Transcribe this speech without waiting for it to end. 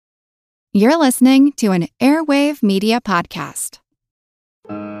You're listening to an Airwave Media Podcast.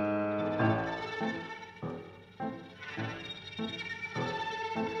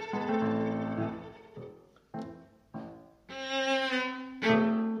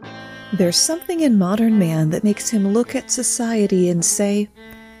 There's something in modern man that makes him look at society and say,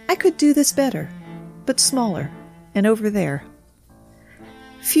 I could do this better, but smaller, and over there.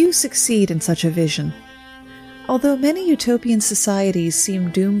 Few succeed in such a vision. Although many utopian societies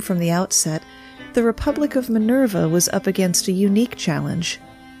seem doomed from the outset, the Republic of Minerva was up against a unique challenge.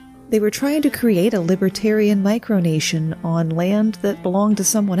 They were trying to create a libertarian micronation on land that belonged to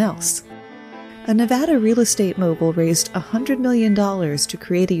someone else. A Nevada real estate mogul raised $100 million to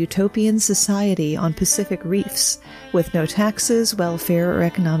create a utopian society on Pacific reefs, with no taxes, welfare, or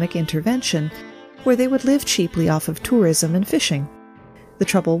economic intervention, where they would live cheaply off of tourism and fishing. The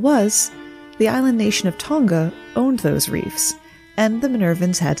trouble was, the island nation of Tonga owned those reefs, and the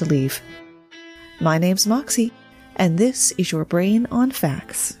Minervans had to leave. My name's Moxie, and this is your Brain on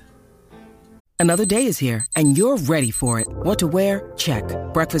Facts. Another day is here, and you're ready for it. What to wear? Check.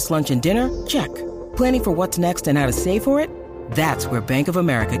 Breakfast, lunch, and dinner? Check. Planning for what's next and how to save for it? That's where Bank of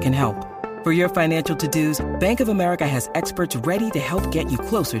America can help. For your financial to-dos, Bank of America has experts ready to help get you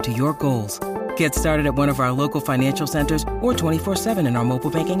closer to your goals. Get started at one of our local financial centers or 24/7 in our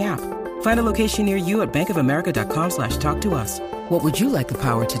mobile banking app. Find a location near you at bankofamerica.com/talktous. What would you like the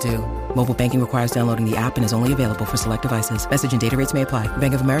power to do? Mobile banking requires downloading the app and is only available for select devices. Message and data rates may apply.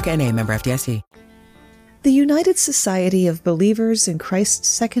 Bank of America N.A., member FDIC. The United Society of Believers in Christ's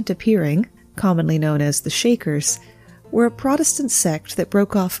Second Appearing, commonly known as the Shakers, were a Protestant sect that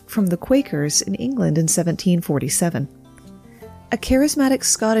broke off from the Quakers in England in 1747. A charismatic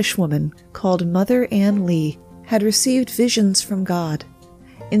Scottish woman called Mother Ann Lee had received visions from God.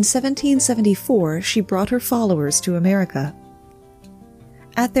 In 1774, she brought her followers to America.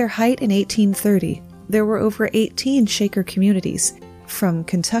 At their height in 1830, there were over 18 Shaker communities, from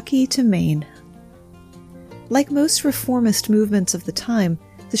Kentucky to Maine. Like most reformist movements of the time,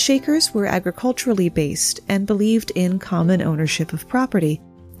 the Shakers were agriculturally based and believed in common ownership of property,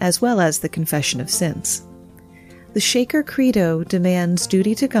 as well as the confession of sins. The Shaker credo demands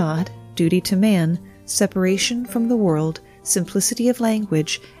duty to God, duty to man, separation from the world, simplicity of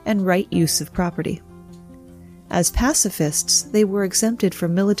language, and right use of property. As pacifists, they were exempted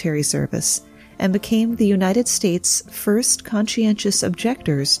from military service and became the United States' first conscientious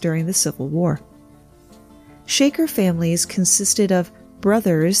objectors during the Civil War. Shaker families consisted of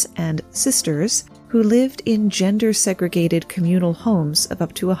brothers and sisters who lived in gender-segregated communal homes of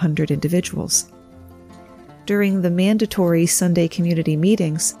up to 100 individuals. During the mandatory Sunday community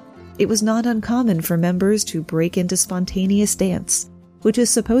meetings, it was not uncommon for members to break into spontaneous dance, which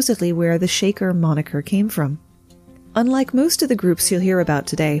is supposedly where the Shaker moniker came from. Unlike most of the groups you'll hear about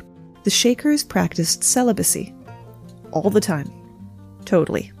today, the Shakers practiced celibacy. All the time.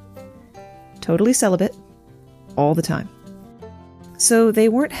 Totally. Totally celibate. All the time. So they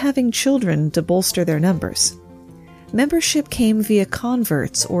weren't having children to bolster their numbers. Membership came via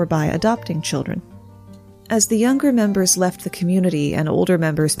converts or by adopting children. As the younger members left the community and older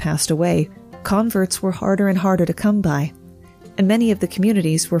members passed away, converts were harder and harder to come by, and many of the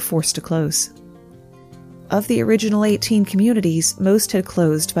communities were forced to close. Of the original 18 communities, most had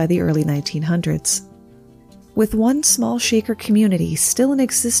closed by the early 1900s. With one small Shaker community still in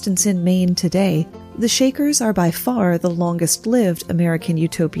existence in Maine today, the Shakers are by far the longest-lived American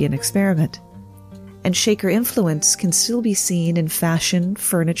utopian experiment. And Shaker influence can still be seen in fashion,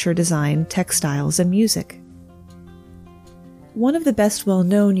 furniture design, textiles, and music. One of the best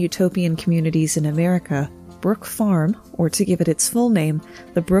well-known utopian communities in America, Brook Farm, or to give it its full name,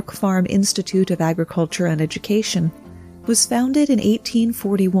 the Brook Farm Institute of Agriculture and Education, was founded in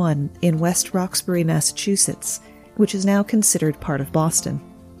 1841 in West Roxbury, Massachusetts, which is now considered part of Boston.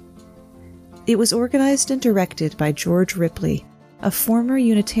 It was organized and directed by George Ripley, a former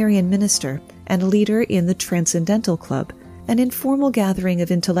Unitarian minister and leader in the Transcendental Club, an informal gathering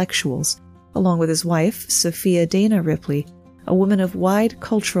of intellectuals, along with his wife, Sophia Dana Ripley, a woman of wide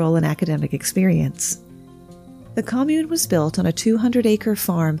cultural and academic experience. The commune was built on a 200-acre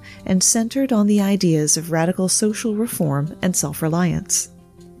farm and centered on the ideas of radical social reform and self-reliance.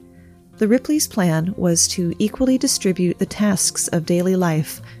 The Ripley's plan was to equally distribute the tasks of daily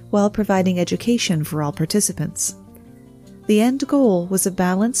life while providing education for all participants. The end goal was a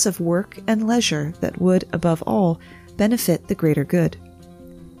balance of work and leisure that would, above all, benefit the greater good.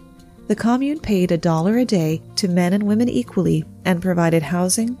 The commune paid $1 a day to men and women equally and provided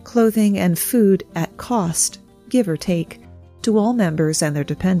housing, clothing, and food at cost, give or take, to all members and their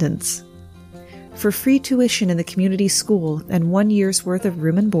dependents. For free tuition in the community school and 1 year's worth of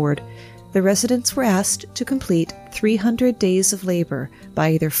room and board, the residents were asked to complete 300 days of labor by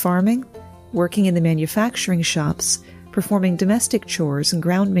either farming, working in the manufacturing shops, performing domestic chores and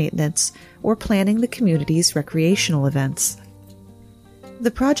ground maintenance, or planning the community's recreational events.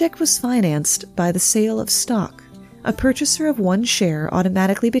 The project was financed by the sale of stock. A purchaser of one share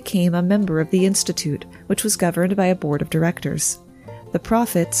automatically became a member of the Institute, which was governed by a board of directors. The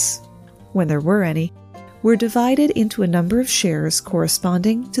profits, when there were any, were divided into a number of shares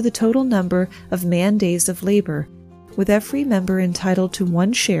corresponding to the total number of man-days of labor, with every member entitled to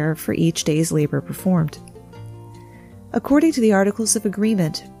one share for each day's labor performed. According to the Articles of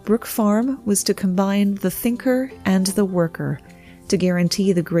Agreement, Brook Farm was to combine the thinker and the worker, to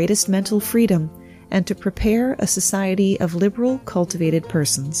guarantee the greatest mental freedom, and to prepare a society of liberal, cultivated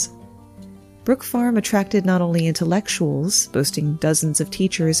persons. Brook Farm attracted not only intellectuals, boasting dozens of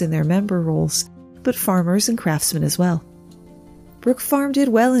teachers in their member roles, but farmers and craftsmen as well. Brook Farm did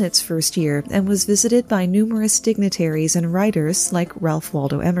well in its first year and was visited by numerous dignitaries and writers like Ralph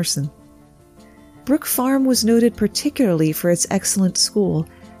Waldo Emerson. Brook Farm was noted particularly for its excellent school,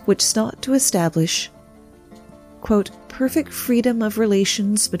 which sought to establish, quote, perfect freedom of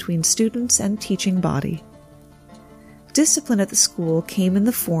relations between students and teaching body. Discipline at the school came in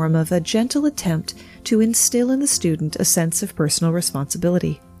the form of a gentle attempt to instill in the student a sense of personal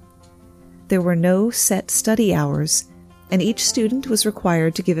responsibility. There were no set study hours, and each student was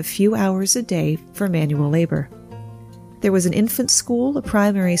required to give a few hours a day for manual labor. There was an infant school, a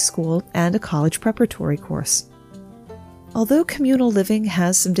primary school, and a college preparatory course. Although communal living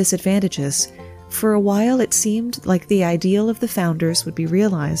has some disadvantages, for a while it seemed like the ideal of the founders would be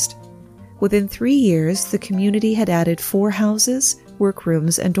realized. Within 3 years, the community had added 4 houses,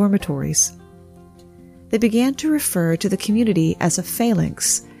 workrooms, and dormitories. They began to refer to the community as a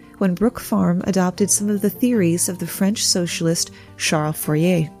phalanx when Brook Farm adopted some of the theories of the French socialist Charles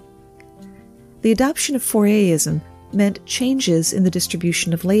Fourier. The adoption of Fourierism meant changes in the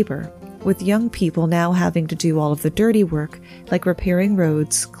distribution of labor, with young people now having to do all of the dirty work, like repairing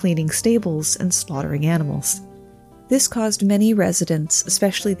roads, cleaning stables, and slaughtering animals. This caused many residents,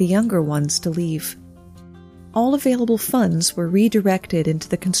 especially the younger ones, to leave. All available funds were redirected into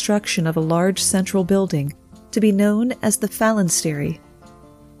the construction of a large central building to be known as the Phalanstery,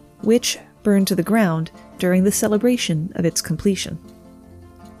 which burned to the ground during the celebration of its completion.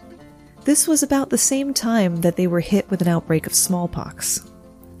 This was about the same time that they were hit with an outbreak of smallpox.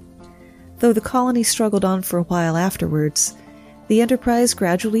 Though the colony struggled on for a while afterwards, the enterprise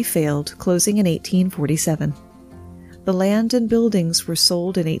gradually failed, closing in 1847. The land and buildings were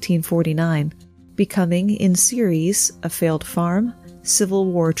sold in 1849, becoming, in series, a failed farm, Civil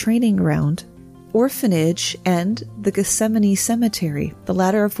War training ground, orphanage, and the Gethsemane Cemetery, the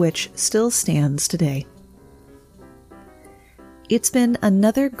latter of which still stands today. It's been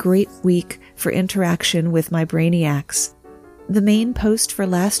another great week for interaction with my brainiacs. The main post for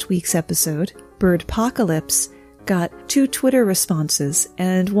last week's episode, Birdpocalypse, got 2 Twitter responses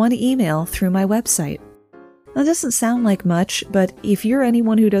and 1 email through my website. That doesn't sound like much, but if you're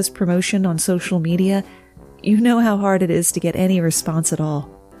anyone who does promotion on social media, you know how hard it is to get any response at all.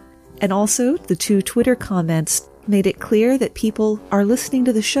 And also, the 2 Twitter comments made it clear that people are listening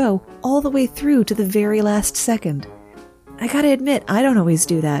to the show all the way through to the very last second. I gotta admit, I don't always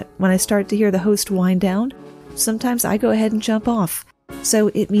do that. When I start to hear the host wind down, sometimes I go ahead and jump off. So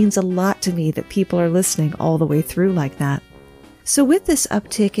it means a lot to me that people are listening all the way through like that. So with this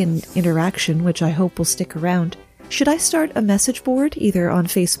uptick in interaction, which I hope will stick around, should I start a message board either on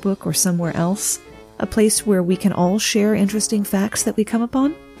Facebook or somewhere else? A place where we can all share interesting facts that we come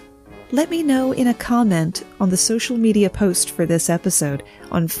upon? Let me know in a comment on the social media post for this episode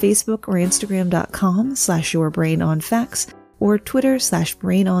on Facebook or Instagram.com/YourBrainOnFacts or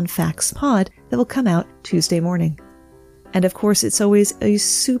Twitter/BrainOnFactsPod that will come out Tuesday morning. And of course, it's always a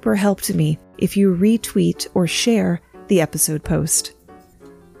super help to me if you retweet or share the episode post.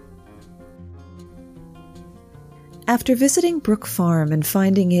 After visiting Brook Farm and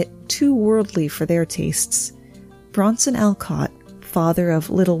finding it too worldly for their tastes, Bronson Alcott, father of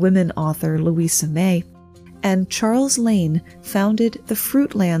Little Women author Louisa May, and Charles Lane founded the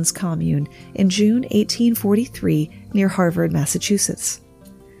Fruitlands Commune in June 1843 near Harvard, Massachusetts.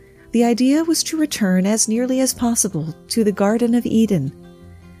 The idea was to return as nearly as possible to the Garden of Eden,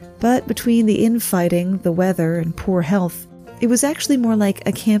 but between the infighting, the weather, and poor health, it was actually more like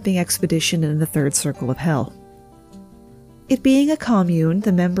a camping expedition in the third circle of hell. It being a commune,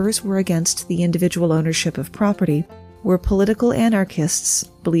 the members were against the individual ownership of property, were political anarchists,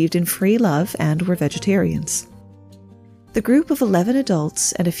 believed in free love, and were vegetarians. The group of 11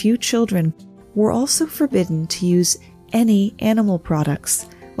 adults and a few children were also forbidden to use any animal products,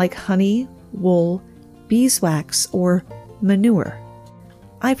 like honey, wool, beeswax, or manure.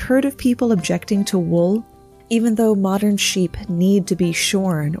 I've heard of people objecting to wool, even though modern sheep need to be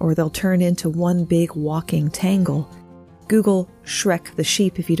shorn or they'll turn into one big walking tangle. Google Shrek the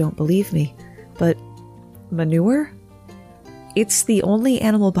sheep if you don't believe me. But manure? It's the only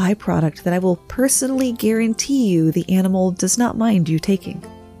animal byproduct that I will personally guarantee you the animal does not mind you taking.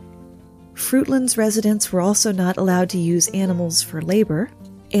 Fruitland's residents were also not allowed to use animals for labor,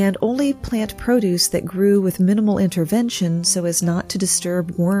 and only plant produce that grew with minimal intervention so as not to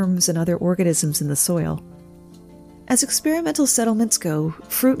disturb worms and other organisms in the soil. As experimental settlements go,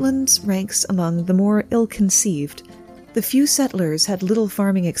 Fruitland ranks among the more ill-conceived. The few settlers had little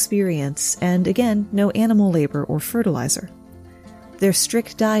farming experience and, again, no animal labor or fertilizer. Their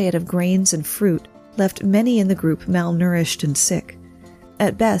strict diet of grains and fruit left many in the group malnourished and sick.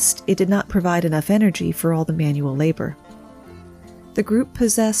 At best, it did not provide enough energy for all the manual labor. The group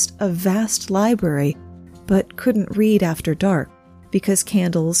possessed a vast library, but couldn't read after dark, because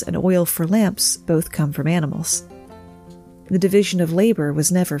candles and oil for lamps both come from animals. The division of labor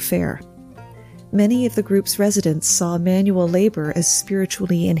was never fair. Many of the group's residents saw manual labor as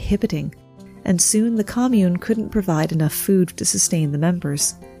spiritually inhibiting, and soon the commune couldn't provide enough food to sustain the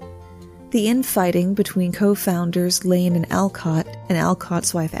members. The infighting between co-founders Lane and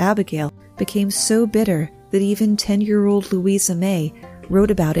Alcott's wife Abigail became so bitter that even 10-year-old Louisa May wrote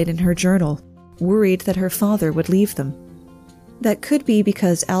about it in her journal, worried that her father would leave them. That could be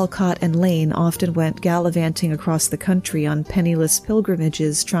because Alcott and Lane often went gallivanting across the country on penniless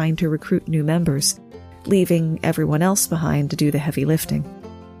pilgrimages trying to recruit new members, leaving everyone else behind to do the heavy lifting.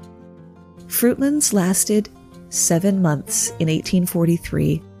 Fruitlands lasted 7 months in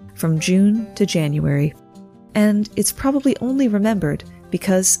 1843, from June to January, and it's probably only remembered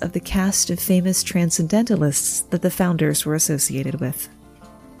because of the cast of famous transcendentalists that the founders were associated with.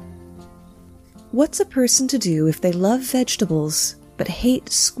 What's a person to do if they love vegetables but hate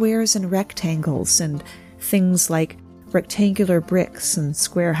squares and rectangles and things like rectangular bricks and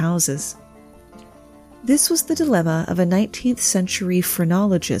square houses? This was the dilemma of a 19th century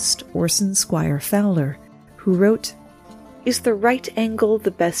phrenologist, Orson Squire Fowler, who wrote, "Is the right angle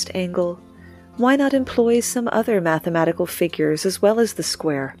the best angle? Why not employ some other mathematical figures as well as the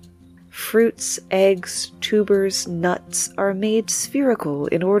square? Fruits, eggs, tubers, nuts are made spherical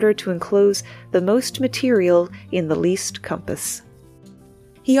in order to enclose the most material in the least compass."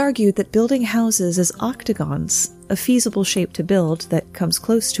 He argued that building houses as octagons, a feasible shape to build that comes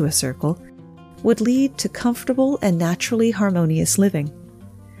close to a circle, would lead to comfortable and naturally harmonious living.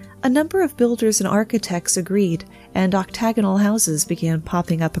 A number of builders and architects agreed, and octagonal houses began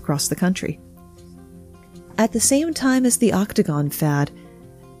popping up across the country. At the same time as the octagon fad,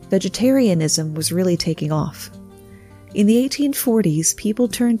 vegetarianism was really taking off. In the 1840s, people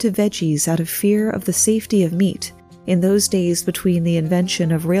turned to veggies out of fear of the safety of meat in those days between the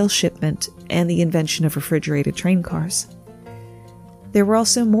invention of rail shipment and the invention of refrigerated train cars. There were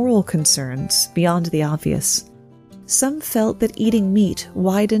also moral concerns beyond the obvious. Some felt that eating meat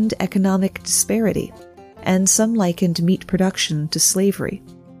widened economic disparity, and some likened meat production to slavery.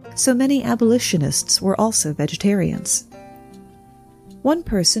 So many abolitionists were also vegetarians. One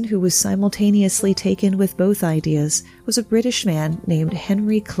person who was simultaneously taken with both ideas was a British man named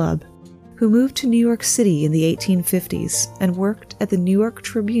Henry Clubb, who moved to New York City in the 1850s and worked at the New York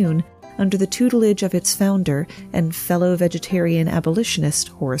Tribune under the tutelage of its founder and fellow vegetarian abolitionist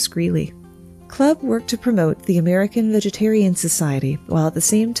Horace Greeley. Clubb worked to promote the American Vegetarian Society while at the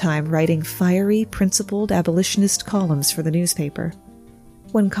same time writing fiery, principled abolitionist columns for the newspaper.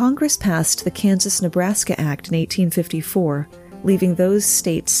 When Congress passed the Kansas-Nebraska Act in 1854, leaving those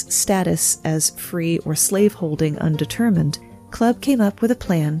states' status as free or slaveholding undetermined, Clubb came up with a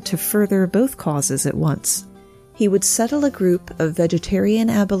plan to further both causes at once. He would settle a group of vegetarian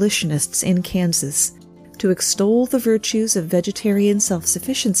abolitionists in Kansas to extol the virtues of vegetarian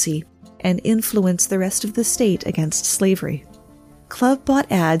self-sufficiency and influence the rest of the state against slavery. Clubb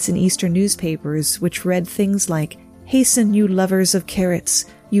bought ads in Eastern newspapers which read things like, "Hasten, you lovers of carrots,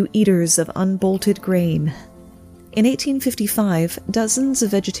 you eaters of unbolted grain." In 1855, dozens of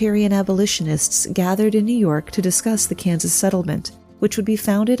vegetarian abolitionists gathered in New York to discuss the Kansas settlement, which would be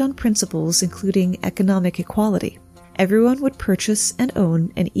founded on principles including economic equality. Everyone would purchase and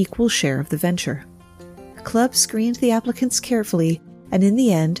own an equal share of the venture. Clubb screened the applicants carefully, and in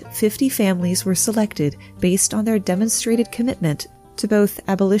the end, 50 families were selected based on their demonstrated commitment to both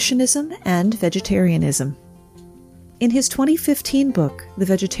abolitionism and vegetarianism. In his 2015 book, The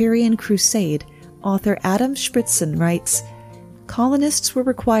Vegetarian Crusade, author Adam Spritzen writes, colonists were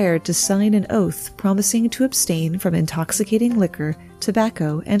required to sign an oath promising to abstain from intoxicating liquor,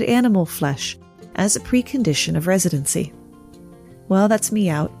 tobacco, and animal flesh as a precondition of residency. Well, that's me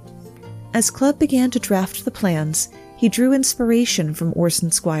out. As Clubb began to draft the plans, he drew inspiration from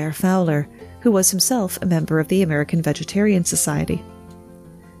Orson Squire Fowler, who was himself a member of the American Vegetarian Society.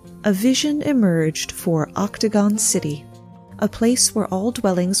 A vision emerged for Octagon City, a place where all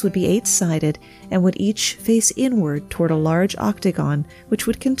dwellings would be 8-sided and would each face inward toward a large octagon which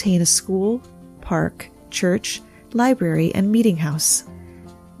would contain a school, park, church, library, and meeting house.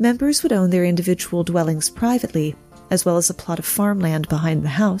 Members would own their individual dwellings privately, as well as a plot of farmland behind the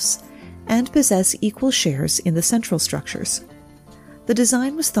house, and possess equal shares in the central structures. The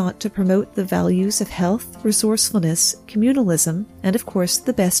design was thought to promote the values of health, resourcefulness, communalism, and of course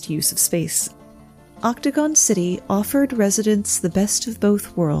the best use of space. Octagon City offered residents the best of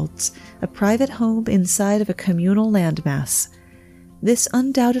both worlds, a private home inside of a communal landmass. This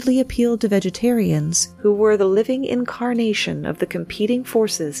undoubtedly appealed to vegetarians who were the living incarnation of the competing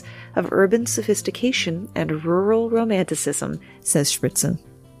forces of urban sophistication and rural romanticism, says Spritzen.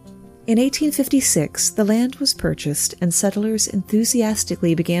 In 1856, the land was purchased and settlers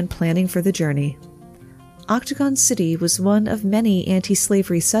enthusiastically began planning for the journey. Octagon City was one of many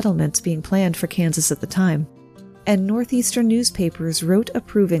anti-slavery settlements being planned for Kansas at the time, and northeastern newspapers wrote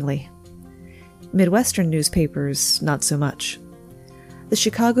approvingly. Midwestern newspapers, not so much. The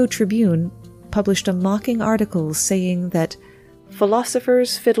Chicago Tribune published a mocking article saying that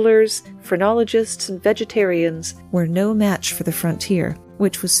philosophers, fiddlers, phrenologists, and vegetarians were no match for the frontier,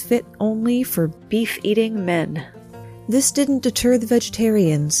 which was fit only for beef-eating men. This didn't deter the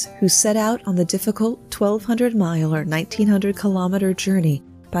vegetarians, who set out on the difficult 1,200-mile or 1,900-kilometer journey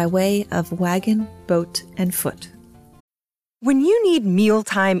by way of wagon, boat, and foot. When you need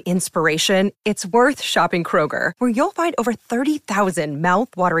mealtime inspiration, it's worth shopping Kroger, where you'll find over 30,000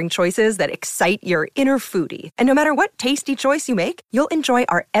 mouth-watering choices that excite your inner foodie. And no matter what tasty choice you make, you'll enjoy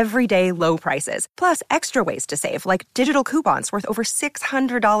our everyday low prices, plus extra ways to save, like digital coupons worth over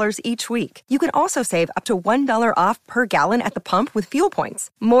 $600 each week. You can also save up to $1 off per gallon at the pump with fuel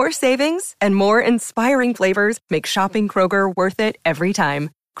points. More savings and more inspiring flavors make shopping Kroger worth it every time.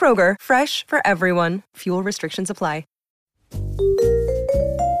 Kroger, fresh for everyone. Fuel restrictions apply.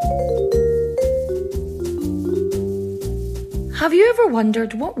 Have you ever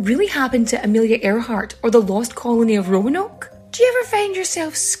wondered what really happened to Amelia Earhart or the lost colony of Roanoke? Do you ever find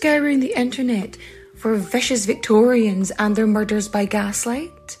yourself scouring the internet for vicious Victorians and their murders by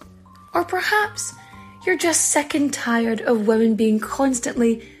gaslight? Or perhaps you're just sick and tired of women being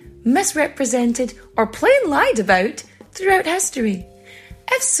constantly misrepresented or plain lied about throughout history?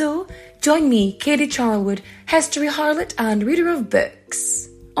 If so, join me, Katie Charlwood, history harlot and reader of books,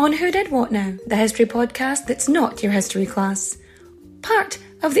 on Who Did What Now, the history podcast that's not your history class. Part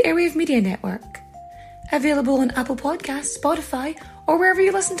of the Airwave Media Network. Available on Apple Podcasts, Spotify, or wherever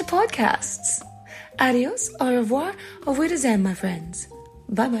you listen to podcasts. Adios, au revoir, au revoir, my friends.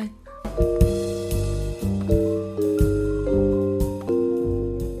 Bye-bye.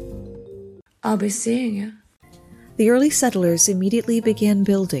 I'll be seeing you. The early settlers immediately began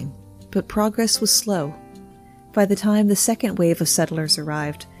building, but progress was slow. By the time the second wave of settlers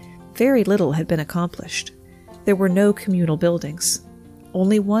arrived, very little had been accomplished. There were no communal buildings.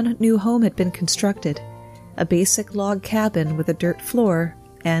 Only one new home had been constructed, a basic log cabin with a dirt floor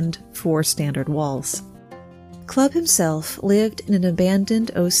and 4 standard walls. Clubb himself lived in an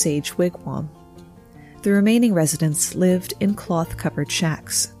abandoned Osage wigwam. The remaining residents lived in cloth-covered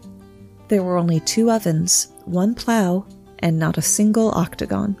shacks. There were only 2 ovens, 1 plow, and not a single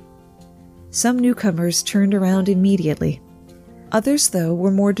octagon. Some newcomers turned around immediately. Others, though,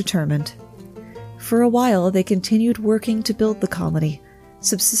 were more determined. For a while, they continued working to build the colony,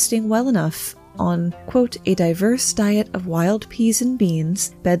 subsisting well enough on, quote, a diverse diet of wild peas and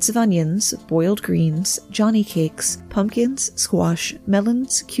beans, beds of onions, boiled greens, johnny cakes, pumpkins, squash,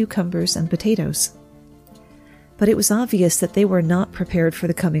 melons, cucumbers, and potatoes. But it was obvious that they were not prepared for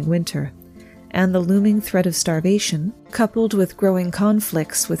the coming winter, and the looming threat of starvation, coupled with growing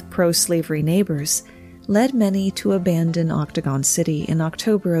conflicts with pro-slavery neighbors, led many to abandon Octagon City in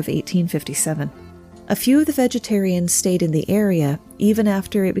October of 1857. A few of the vegetarians stayed in the area even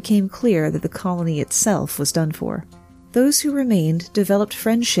after it became clear that the colony itself was done for. Those who remained developed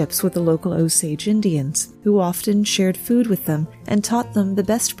friendships with the local Osage Indians, who often shared food with them and taught them the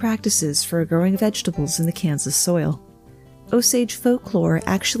best practices for growing vegetables in the Kansas soil. Osage folklore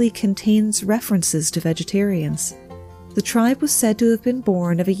actually contains references to vegetarians. The tribe was said to have been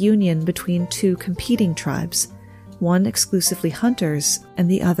born of a union between 2 competing tribes, one exclusively hunters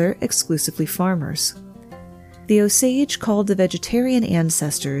and the other exclusively farmers. the Osage called the vegetarian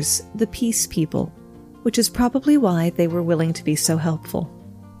ancestors the Peace People, which is probably why they were willing to be so helpful.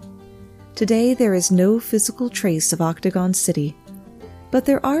 Today there is no physical trace of Octagon City, but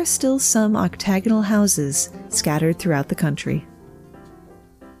there are still some octagonal houses scattered throughout the country.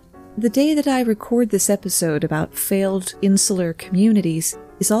 The day that I record this episode about failed insular communities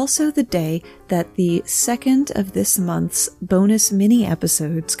is also the day that the second of this month's bonus mini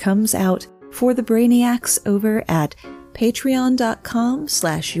episodes comes out for the Brainiacs over at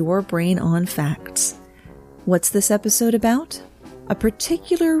patreon.com/yourbrainonfacts. What's this episode about? A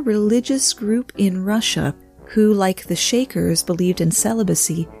particular religious group in Russia who, like the Shakers, believed in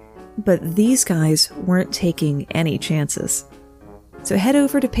celibacy, but these guys weren't taking any chances. So head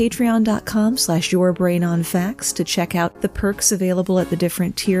over to patreon.com/yourbrainonfacts to check out the perks available at the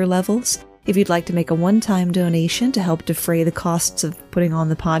different tier levels. If you'd like to make a one-time donation to help defray the costs of putting on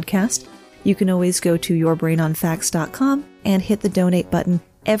the podcast, you can always go to yourbrainonfacts.com and hit the donate button.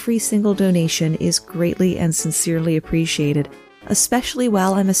 Every single donation is greatly and sincerely appreciated, especially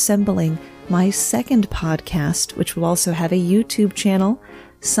while I'm assembling my second podcast, which will also have a YouTube channel,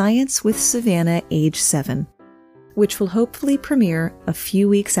 Science with Savannah Age 7. Which will hopefully premiere a few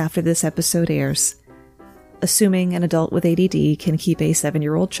weeks after this episode airs, assuming an adult with ADD can keep a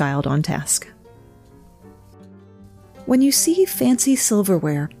 7-year-old child on task. When you see fancy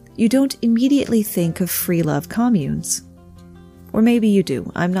silverware, you don't immediately think of free love communes. Or maybe you do,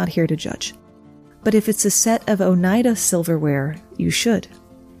 I'm not here to judge. But if it's a set of Oneida silverware, you should.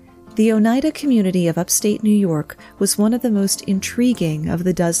 The Oneida community of upstate New York was one of the most intriguing of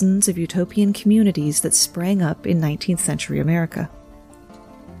the dozens of utopian communities that sprang up in 19th century America.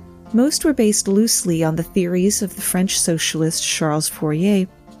 Most were based loosely on the theories of the French socialist Charles Fourier,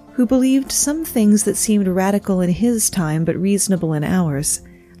 who believed some things that seemed radical in his time but reasonable in ours,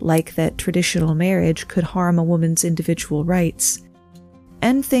 like that traditional marriage could harm a woman's individual rights,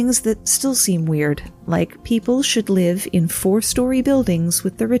 and things that still seem weird, like people should live in 4-story buildings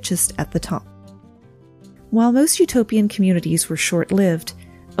with the richest at the top. While most utopian communities were short-lived,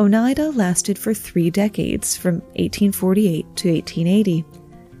 Oneida lasted for 3 decades, from 1848 to 1880,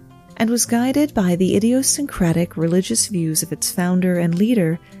 and was guided by the idiosyncratic religious views of its founder and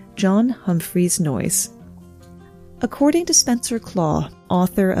leader, John Humphreys Noyes. According to Spencer Claw,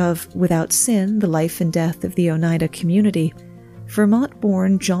 author of Without Sin, The Life and Death of the Oneida Community,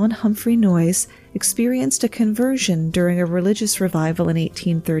 Vermont-born John Humphrey Noyes experienced a conversion during a religious revival in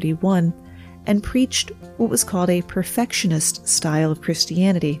 1831 and preached what was called a perfectionist style of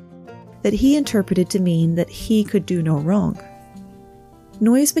Christianity, that he interpreted to mean that he could do no wrong.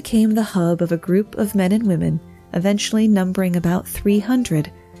 Noyes became the hub of a group of men and women, eventually numbering about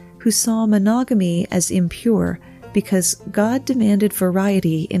 300, who saw monogamy as impure because God demanded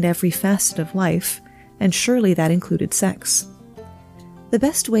variety in every facet of life, and surely that included sex. The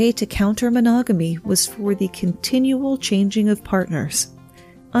best way to counter monogamy was for the continual changing of partners,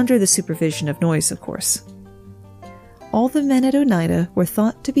 under the supervision of Noyes, of course. All the men at Oneida were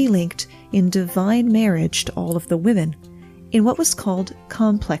thought to be linked in divine marriage to all of the women, in what was called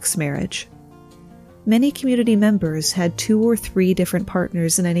complex marriage. Many community members had 2 or 3 different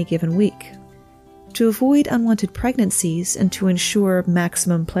partners in any given week. To avoid unwanted pregnancies and to ensure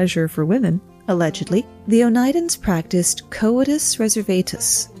maximum pleasure for women, allegedly, the Oneidans practiced coitus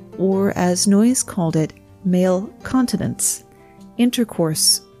reservatus, or as Noyes called it, male continence,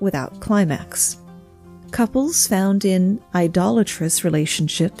 intercourse without climax. Couples found in idolatrous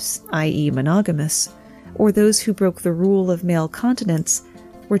relationships, i.e. monogamous, or those who broke the rule of male continence,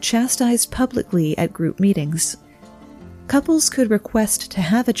 were chastised publicly at group meetings. Couples could request to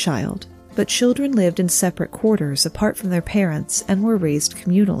have a child, but children lived in separate quarters apart from their parents and were raised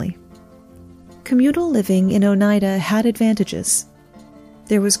communally. Communal living in Oneida had advantages.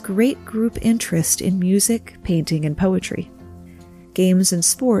 There was great group interest in music, painting, and poetry. Games and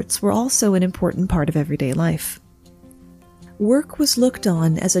sports were also an important part of everyday life. Work was looked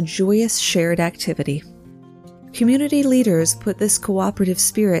on as a joyous shared activity. Community leaders put this cooperative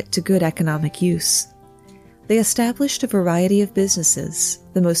spirit to good economic use. They established a variety of businesses,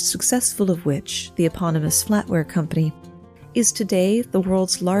 the most successful of which, the eponymous Flatware Company, is today the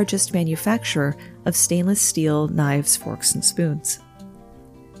world's largest manufacturer of stainless steel knives, forks, and spoons.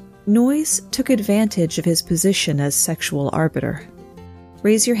 Noyes took advantage of his position as sexual arbiter.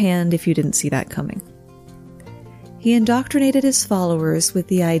 Raise your hand if you didn't see that coming. He indoctrinated his followers with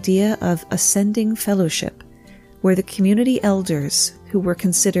the idea of ascending fellowship, where the community elders, who were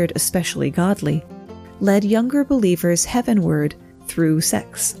considered especially godly, led younger believers heavenward through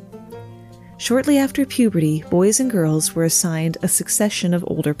sex. Shortly after puberty, boys and girls were assigned a succession of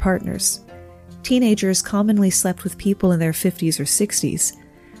older partners. Teenagers commonly slept with people in their 50s or 60s,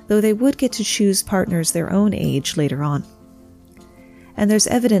 though they would get to choose partners their own age later on. And there's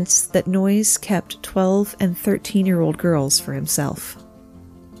evidence that Noyes kept 12 and 13-year-old girls for himself.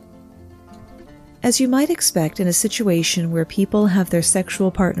 As you might expect in a situation where people have their sexual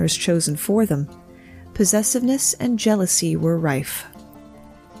partners chosen for them, possessiveness and jealousy were rife.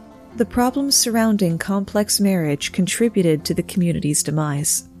 The problems surrounding complex marriage contributed to the community's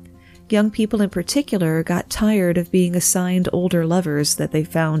demise. Young people in particular got tired of being assigned older lovers that they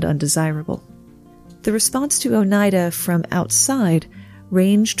found undesirable. The response to Oneida from outside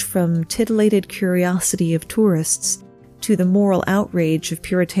ranged from titillated curiosity of tourists to the moral outrage of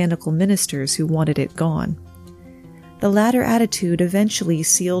puritanical ministers who wanted it gone. The latter attitude eventually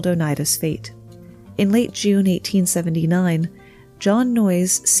sealed Oneida's fate. In late June 1879, John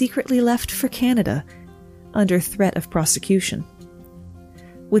Noyes secretly left for Canada under threat of prosecution.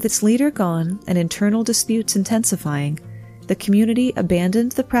 With its leader gone and internal disputes intensifying, the community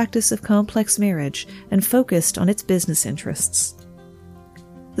abandoned the practice of complex marriage and focused on its business interests.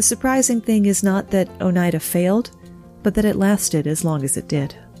 The surprising thing is not that Oneida failed, but that it lasted as long as it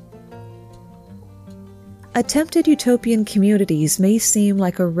did. Attempted utopian communities may seem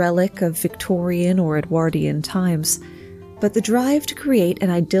like a relic of Victorian or Edwardian times, but the drive to create an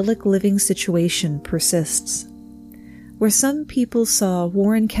idyllic living situation persists. Where some people saw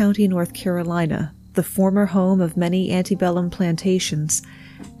Warren County, North Carolina, the former home of many antebellum plantations,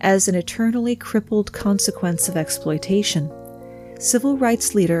 as an eternally crippled consequence of exploitation, civil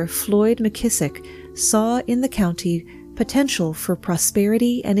rights leader Floyd McKissick saw in the county potential for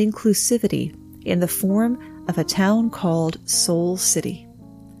prosperity and inclusivity in the form of a town called Soul City.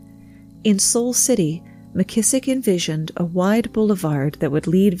 In Soul City, McKissick envisioned a wide boulevard that would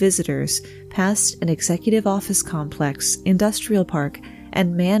lead visitors past an executive office complex, industrial park,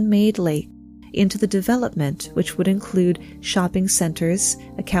 and man-made lake into the development which would include shopping centers,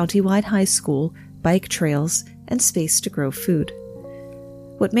 a county-wide high school, bike trails, and space to grow food.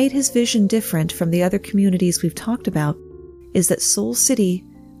 What made his vision different from the other communities we've talked about is that Soul City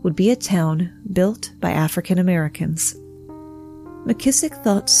would be a town built by African Americans. McKissick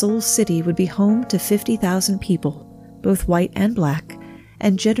thought Soul City would be home to 50,000 people, both white and black,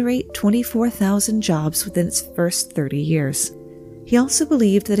 and generate 24,000 jobs within its first 30 years. He also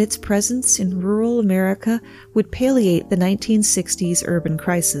believed that its presence in rural America would palliate the 1960s urban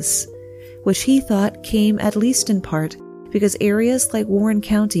crisis, which he thought came at least in part because areas like Warren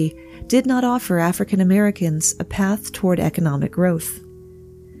County did not offer African Americans a path toward economic growth.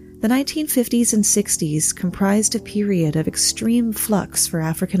 The 1950s and 60s comprised a period of extreme flux for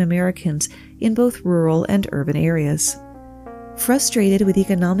African Americans in both rural and urban areas. Frustrated with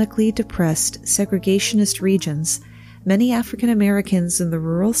economically depressed, segregationist regions, many African Americans in the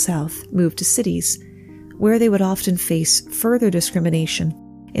rural South moved to cities, where they would often face further discrimination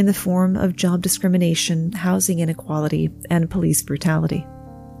in the form of job discrimination, housing inequality, and police brutality.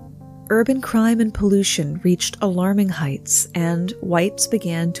 Urban crime and pollution reached alarming heights, and whites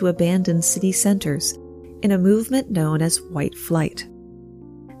began to abandon city centers in a movement known as white flight.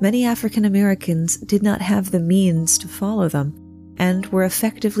 Many African Americans did not have the means to follow them and were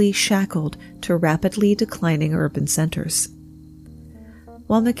effectively shackled to rapidly declining urban centers.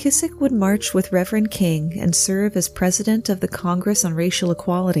 While McKissick would march with Reverend King and serve as president of the Congress on Racial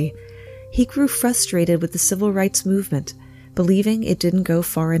Equality, he grew frustrated with the civil rights movement, believing it didn't go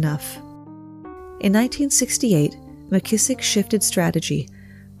far enough. In 1968, McKissick shifted strategy,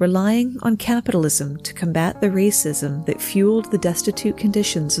 relying on capitalism to combat the racism that fueled the destitute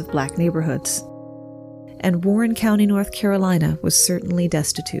conditions of black neighborhoods. And Warren County, North Carolina was certainly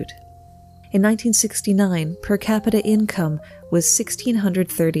destitute. In 1969, per capita income was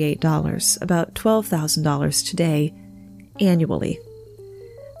 $1,638, about $12,000 today, annually.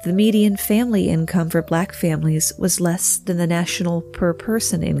 The median family income for black families was less than the national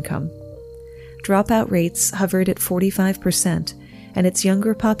per-person income. Dropout rates hovered at 45%, and its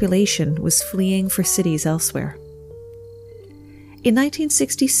younger population was fleeing for cities elsewhere. In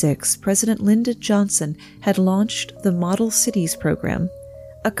 1966, President Lyndon Johnson had launched the Model Cities program,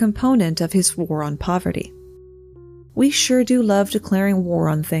 a component of his war on poverty. We sure do love declaring war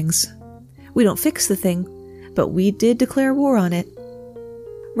on things. We don't fix the thing, but we did declare war on it.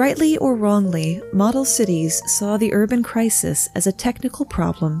 Rightly or wrongly, model cities saw the urban crisis as a technical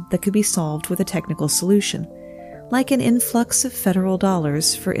problem that could be solved with a technical solution, like an influx of federal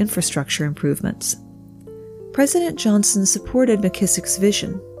dollars for infrastructure improvements. President Johnson supported McKissick's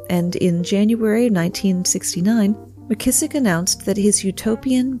vision, and in January 1969, McKissick announced that his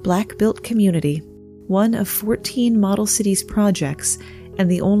utopian black-built community, one of 14 Model Cities projects and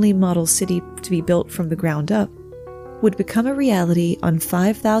the only model city to be built from the ground up, would become a reality on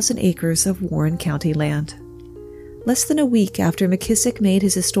 5,000 acres of Warren County land. Less than a week after McKissick made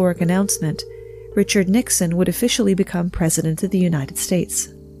his historic announcement, Richard Nixon would officially become President of the United States.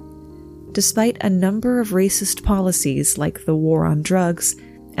 Despite a number of racist policies like the war on drugs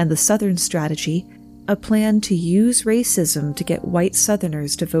and the Southern Strategy, a plan to use racism to get white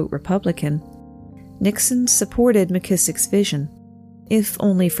Southerners to vote Republican, Nixon supported McKissick's vision, if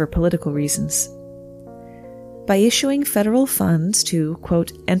only for political reasons. By issuing federal funds to,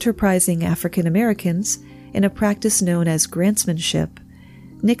 quote, enterprising African Americans in a practice known as grantsmanship,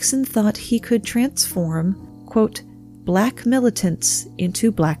 Nixon thought he could transform, quote, black militants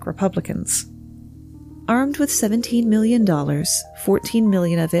into black Republicans. Armed with $17 million, $14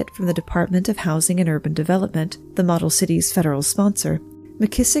 million of it from the Department of Housing and Urban Development, the model city's federal sponsor,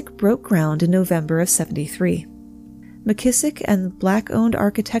 McKissick broke ground in November of '73. McKissick and black-owned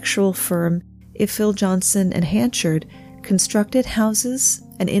architectural firm Ifill Johnson and Hanchard constructed houses,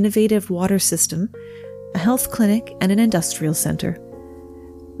 an innovative water system, a health clinic, and an industrial center.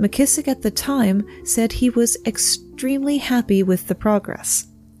 McKissick at the time said he was extremely happy with the progress.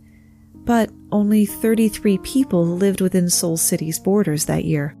 But only 33 people lived within Soul City's borders that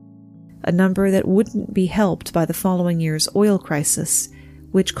year, a number that wouldn't be helped by the following year's oil crisis,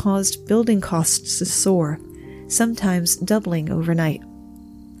 which caused building costs to soar, sometimes doubling overnight.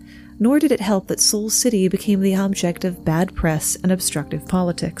 Nor did it help that Soul City became the object of bad press and obstructive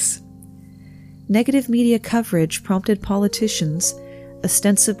politics. Negative media coverage prompted politicians,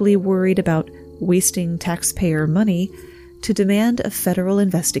 ostensibly worried about wasting taxpayer money, to demand a federal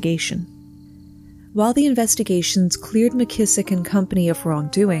investigation. While the investigations cleared McKissick and company of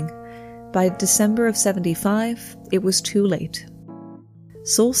wrongdoing, by December of '75, it was too late.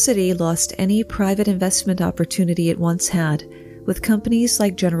 Soul City lost any private investment opportunity it once had, with companies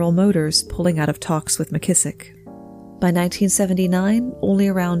like General Motors pulling out of talks with McKissick. By 1979, only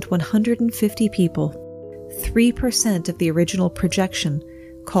around 150 people, 3% of the original projection,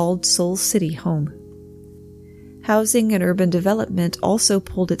 called Soul City home. Housing and Urban Development also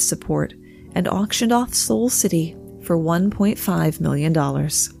pulled its support and auctioned off Soul City for $1.5 million.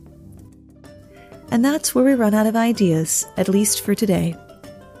 And that's where we run out of ideas, at least for today.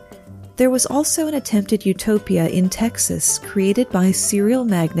 There was also an attempted utopia in Texas created by serial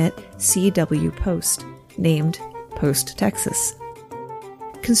magnate C.W. Post, named Post Texas.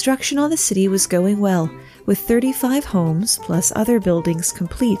 Construction on the city was going well, with 35 homes plus other buildings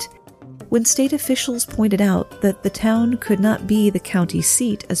complete, when state officials pointed out that the town could not be the county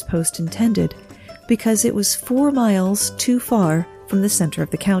seat as Post intended because it was 4 miles too far from the center of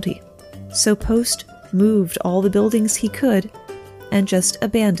the county. So Post moved all the buildings he could and just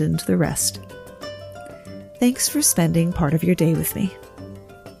abandoned the rest. Thanks for spending part of your day with me.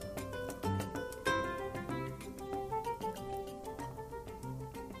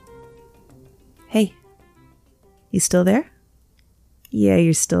 Hey, you still there? Yeah,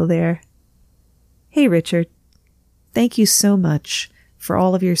 you're still there. Hey, Richard. Thank you so much for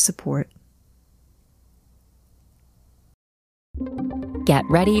all of your support. Get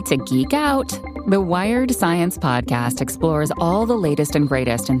ready to geek out. The Wired Science Podcast explores all the latest and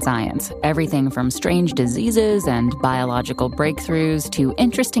greatest in science. Everything from strange diseases and biological breakthroughs to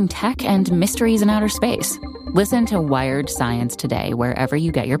interesting tech and mysteries in outer space. Listen to Wired Science today wherever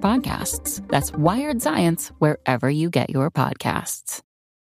you get your podcasts. That's Wired Science wherever you get your podcasts.